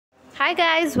Hi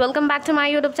guys, welcome back to my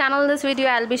YouTube channel. In this video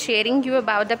I'll be sharing you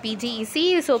about the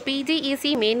PGEC. So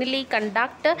PGEC mainly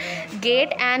conduct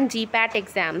GATE and GPAT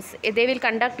exams. They will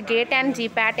conduct GATE and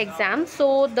GPAT exams.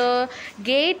 So the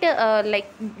GATE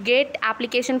GATE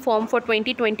application form for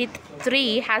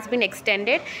 2023 has been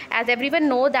extended. As everyone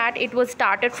know that it was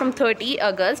started from 30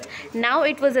 August. Now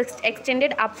it was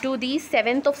extended up to the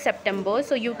 7th of September.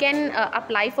 So you can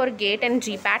apply for GATE and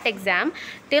GPAT exam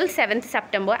till 7th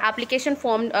September. Application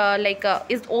form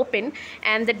is open,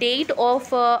 and the date of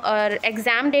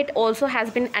exam date also has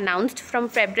been announced from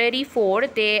February 4.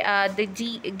 The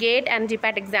GATE and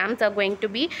GPAT exams are going to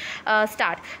be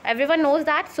start. Everyone knows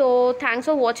that. So thanks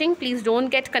for watching. Please don't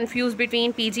get confused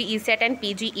between PGECET and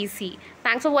PGEC.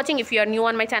 Thanks for watching. If you are new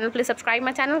on my channel, please subscribe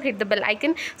my channel, hit the bell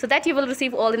icon so that you will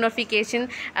receive all the notification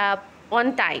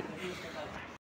on time.